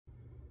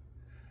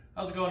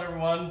How's it going,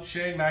 everyone?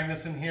 Shane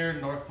Magnuson here,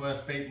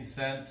 Northwest Bait and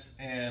Scent,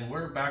 and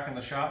we're back in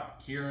the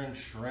shop, Coon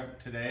Shrimp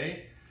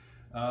today.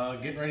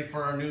 Getting ready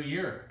for our new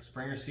year.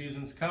 Springer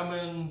season's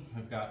coming.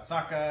 We've got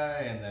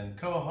sockeye and then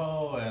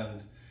coho,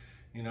 and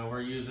you know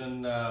we're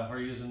using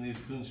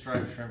these Coon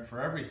Striped Shrimp for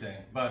everything.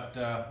 But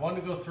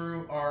wanted to go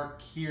through our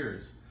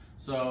keers.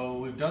 So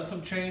we've done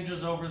some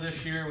changes over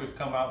this year. We've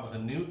come out with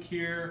a new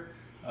keer.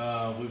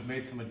 We've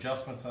made some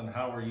adjustments on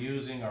how we're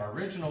using our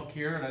original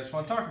keer, and I just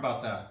want to talk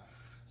about that.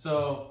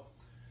 So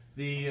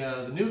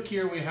the new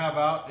keer we have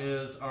out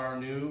is our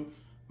new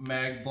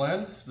mag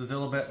blend, the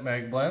Zillabait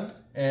mag blend,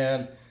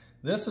 and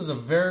this is a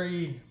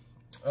very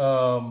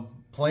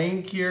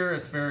plain keer.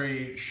 It's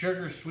very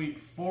sugar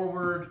sweet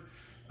forward.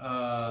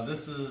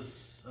 This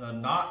is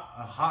not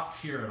a hot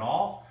keer at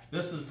all.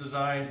 This is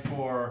designed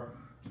for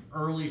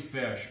early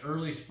fish,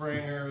 early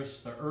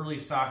springers, the early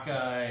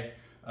sockeye,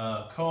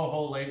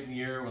 coho late in the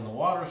year when the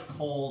water's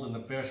cold and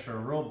the fish are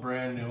real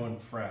brand new and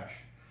fresh.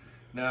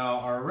 Now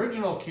our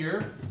original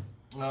keer,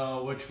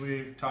 which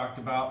we've talked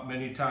about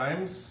many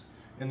times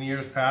in the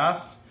years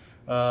past,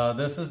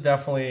 this is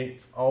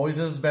definitely always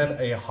has been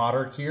a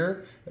hotter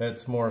keer.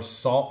 It's more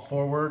salt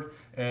forward,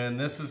 and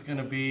this is going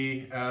to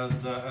be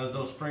as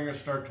those springers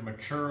start to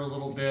mature a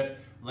little bit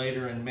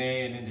later in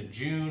May and into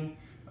June.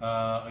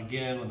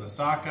 Again, when the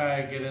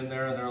sockeye get in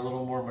there, they're a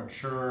little more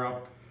mature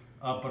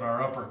up at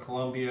our upper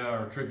Columbia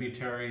or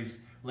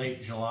tributaries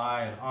late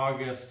July and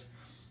August.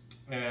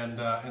 And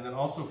then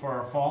also for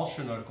our fall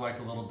Chinook, like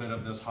a little bit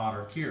of this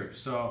hotter keer.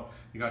 So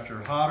you got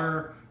your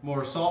hotter,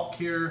 more salt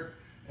keer,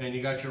 and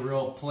you got your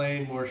real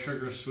plain, more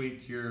sugar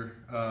sweet keer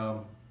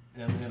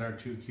in our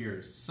two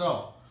keers.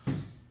 So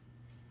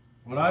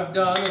what I've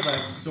done is I've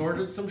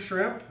sorted some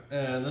shrimp,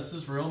 and this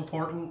is real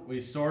important.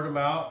 We sort them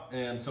out,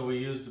 and so we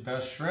use the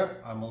best shrimp.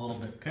 I'm a little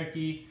bit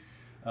picky.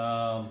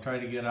 Try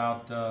to get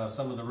out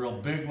some of the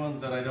real big ones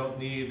that I don't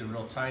need, the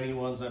real tiny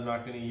ones I'm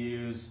not going to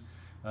use.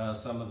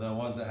 Some of the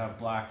ones that have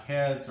black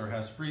heads or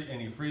has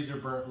any freezer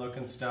burnt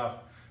looking stuff,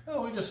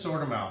 we just sort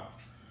them out.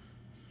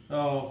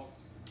 So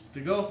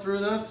to go through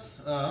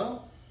this, we're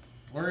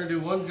going to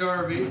do 1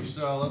 jar of each.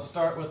 So let's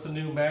start with the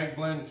new mag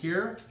blend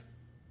keer.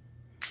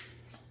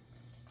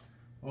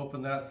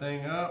 Open that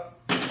thing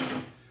up.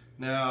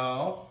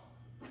 Now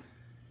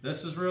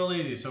this is real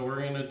easy. So we're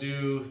going to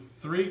do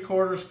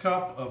 3/4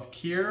 cup of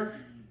keer.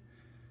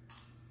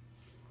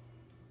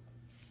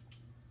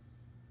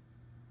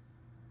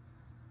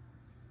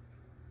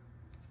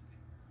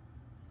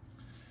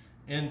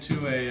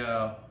 Into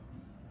a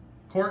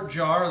quart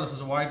jar. This is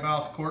a wide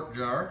mouth quart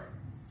jar.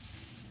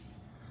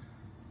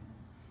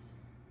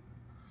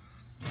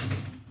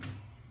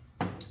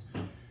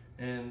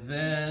 And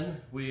then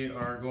we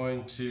are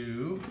going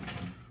to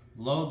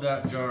load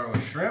that jar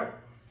with shrimp.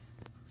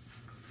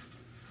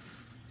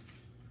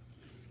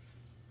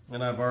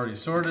 And I've already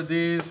sorted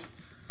these,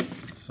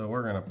 so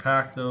we're going to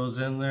pack those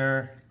in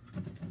there.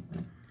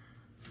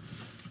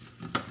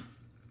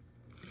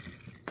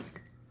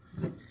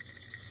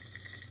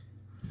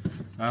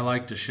 I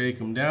like to shake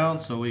them down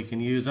so we can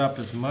use up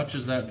as much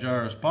as that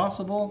jar as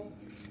possible.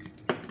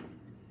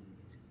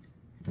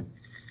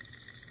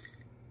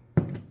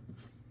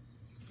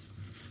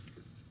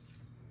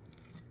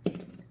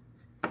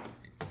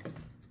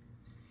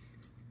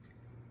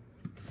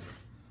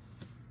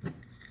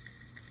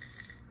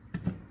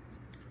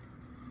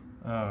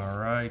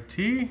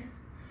 Alrighty,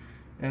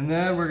 and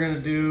then we're going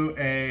to do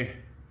a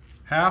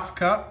 1/2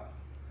 cup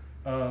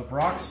of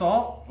rock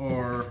salt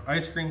or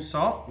ice cream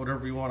salt,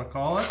 whatever you want to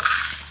call it.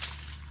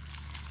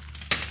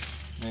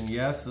 And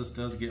yes, this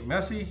does get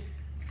messy.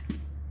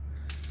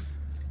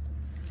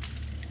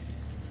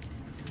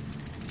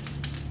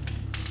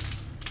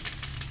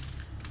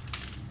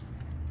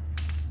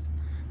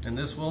 And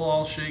this will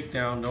all shake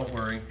down, don't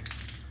worry.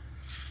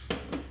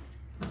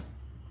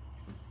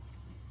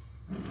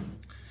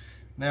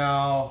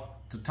 Now,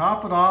 to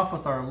top it off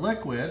with our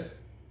liquid,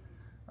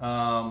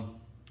 we're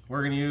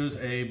going to use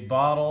a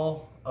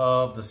bottle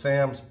of the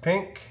Sam's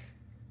Pink.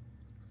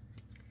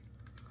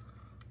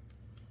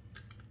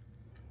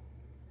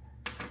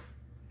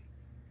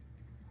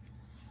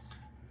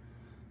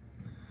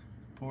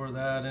 Pour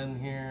that in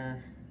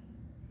here.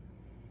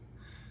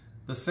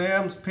 The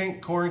Sam's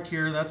Pink corn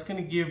keer, that's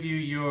going to give you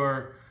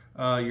your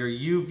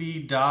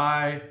UV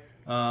dye.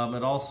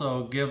 It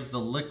also gives the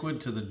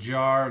liquid to the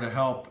jar to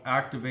help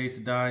activate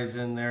the dyes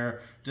in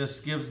there.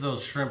 Just gives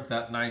those shrimp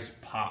that nice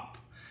pop.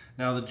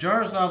 Now the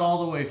jar's not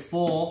all the way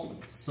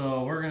full, so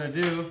what we're going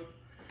to do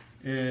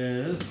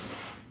is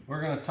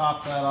we're going to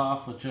top that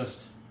off with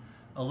just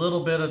a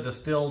little bit of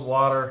distilled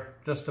water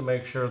just to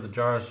make sure the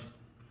jar's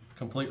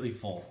completely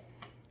full.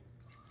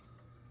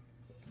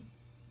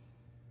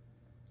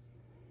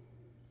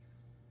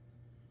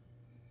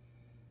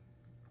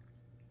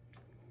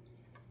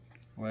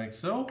 Like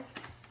so.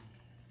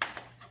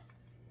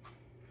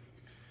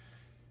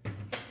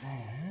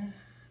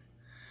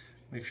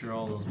 Make sure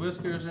all those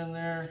whiskers in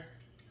there.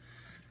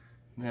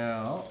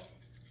 Now,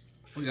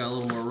 we got a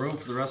little more room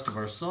for the rest of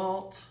our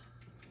salt.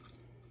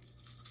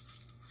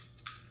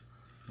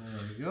 There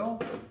we go.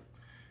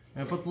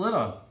 and put the lid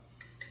on.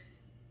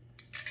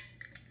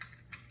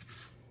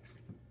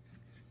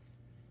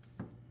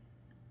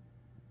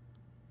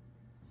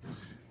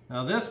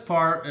 Now this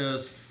part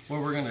is where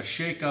we're going to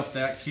shake up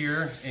that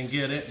cure and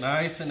get it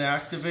nice and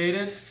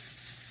activated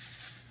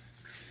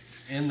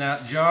in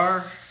that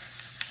jar.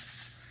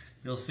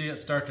 You'll see it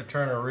start to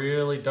turn a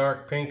really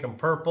dark pink and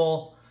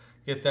purple.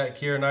 Get that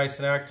cure nice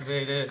and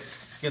activated.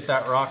 Get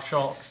that rock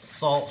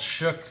salt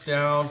shook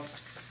down.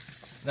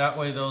 That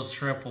way those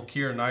shrimp will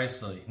cure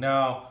nicely.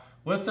 Now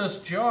with this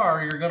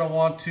jar, you're going to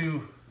want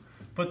to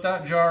put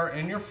that jar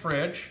in your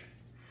fridge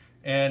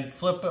and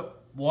flip it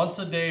once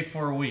a day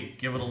for a week.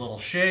 Give it a little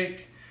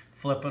shake,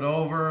 flip it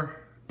over.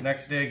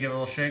 Next day, give it a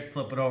little shake,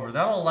 flip it over.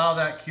 That'll allow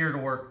that cure to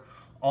work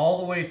all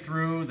the way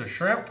through the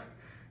shrimp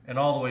and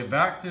all the way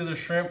back through the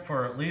shrimp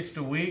for at least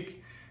a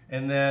week.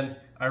 And then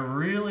I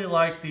really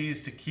like these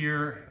to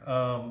cure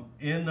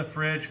in the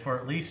fridge for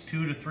at least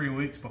 2 to 3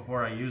 weeks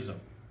before I use them.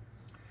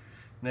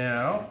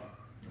 Now,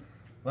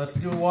 let's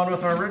do one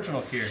with our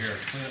original cure here.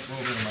 Clean up a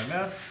little bit of my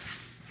mess.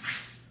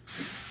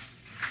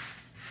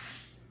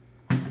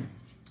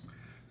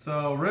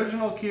 So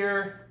original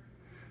cure,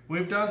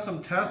 we've done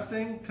some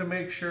testing to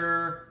make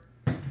sure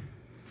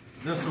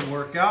this will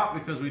work out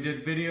because we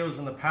did videos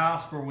in the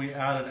past where we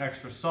added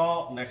extra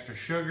salt and extra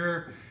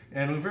sugar,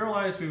 and we've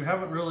realized we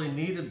haven't really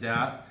needed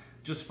that.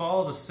 Just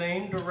follow the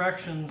same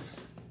directions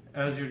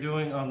as you're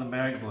doing on the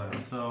Mag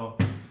Blend. So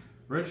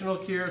original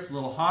cure, it's a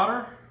little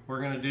hotter.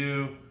 We're gonna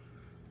do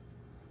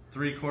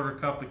 3/4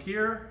 cup of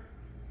cure.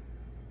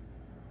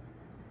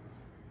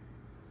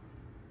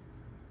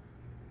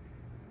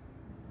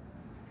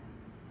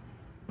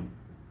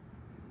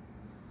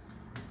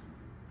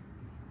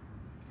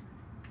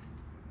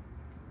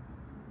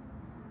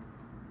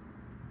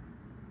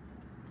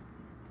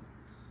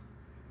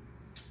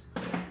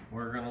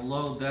 We're going to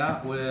load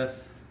that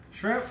with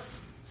shrimp.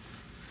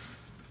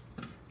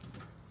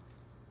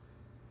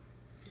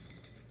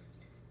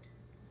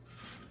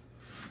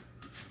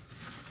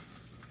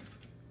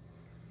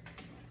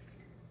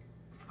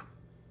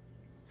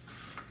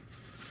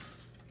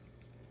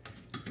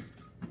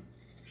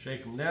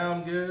 Shake them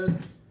down good.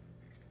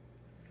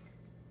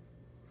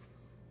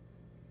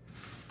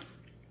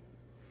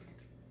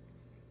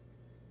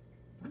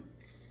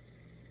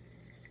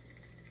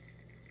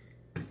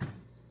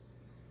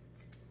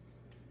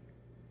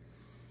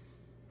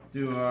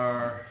 Do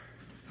our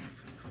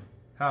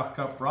 1/2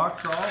 cup rock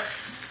salt.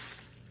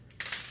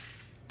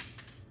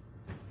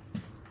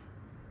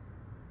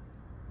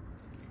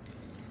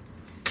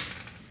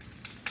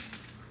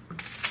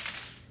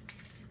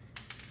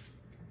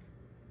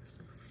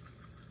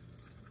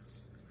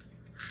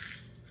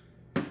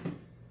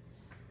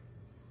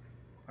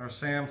 Our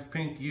Sam's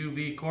Pink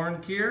UV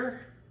corn cure.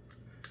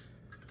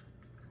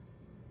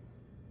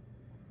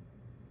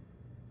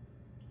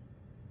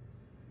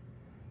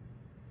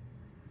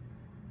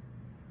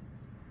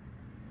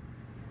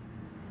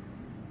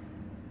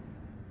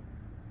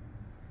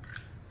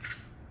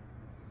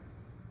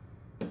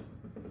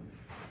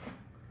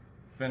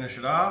 Finish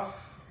it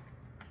off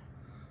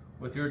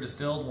with your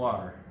distilled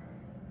water.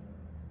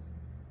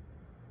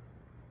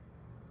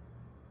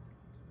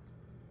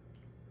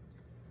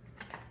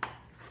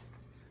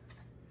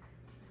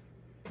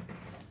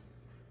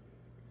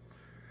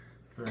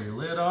 Throw your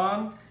lid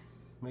on.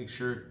 Make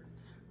sure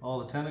all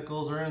the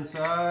tentacles are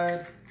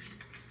inside.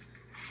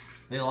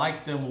 They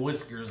like them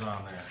whiskers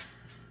on there.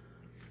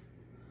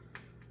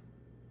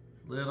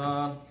 Lid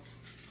on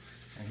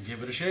and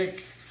give it a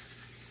shake.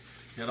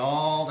 Get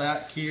all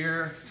that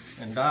cure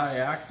and dye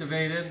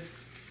activated.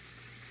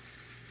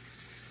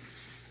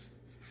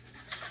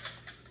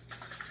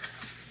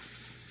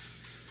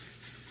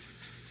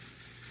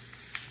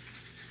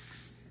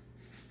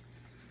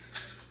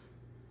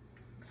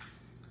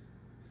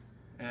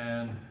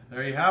 And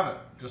there you have it,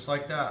 just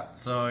like that.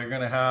 So you're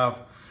gonna have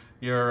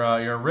your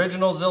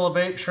original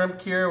Zillabait shrimp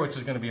cure, which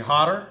is gonna be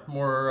hotter,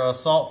 more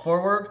salt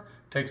forward.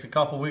 Takes a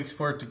couple weeks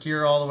for it to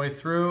cure all the way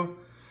through.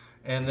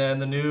 And then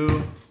the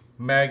new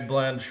Mag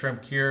Blend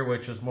shrimp cure,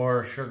 which is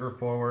more sugar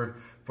forward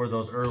for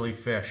those early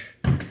fish.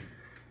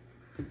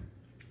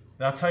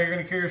 That's how you're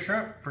gonna cure your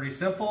shrimp. Pretty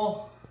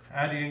simple.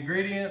 Add the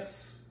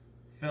ingredients,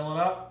 fill it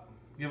up,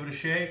 give it a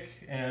shake,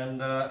 and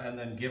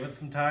then give it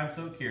some time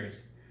so it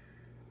cures.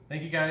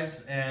 Thank you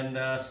guys,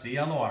 and see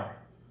you on the water.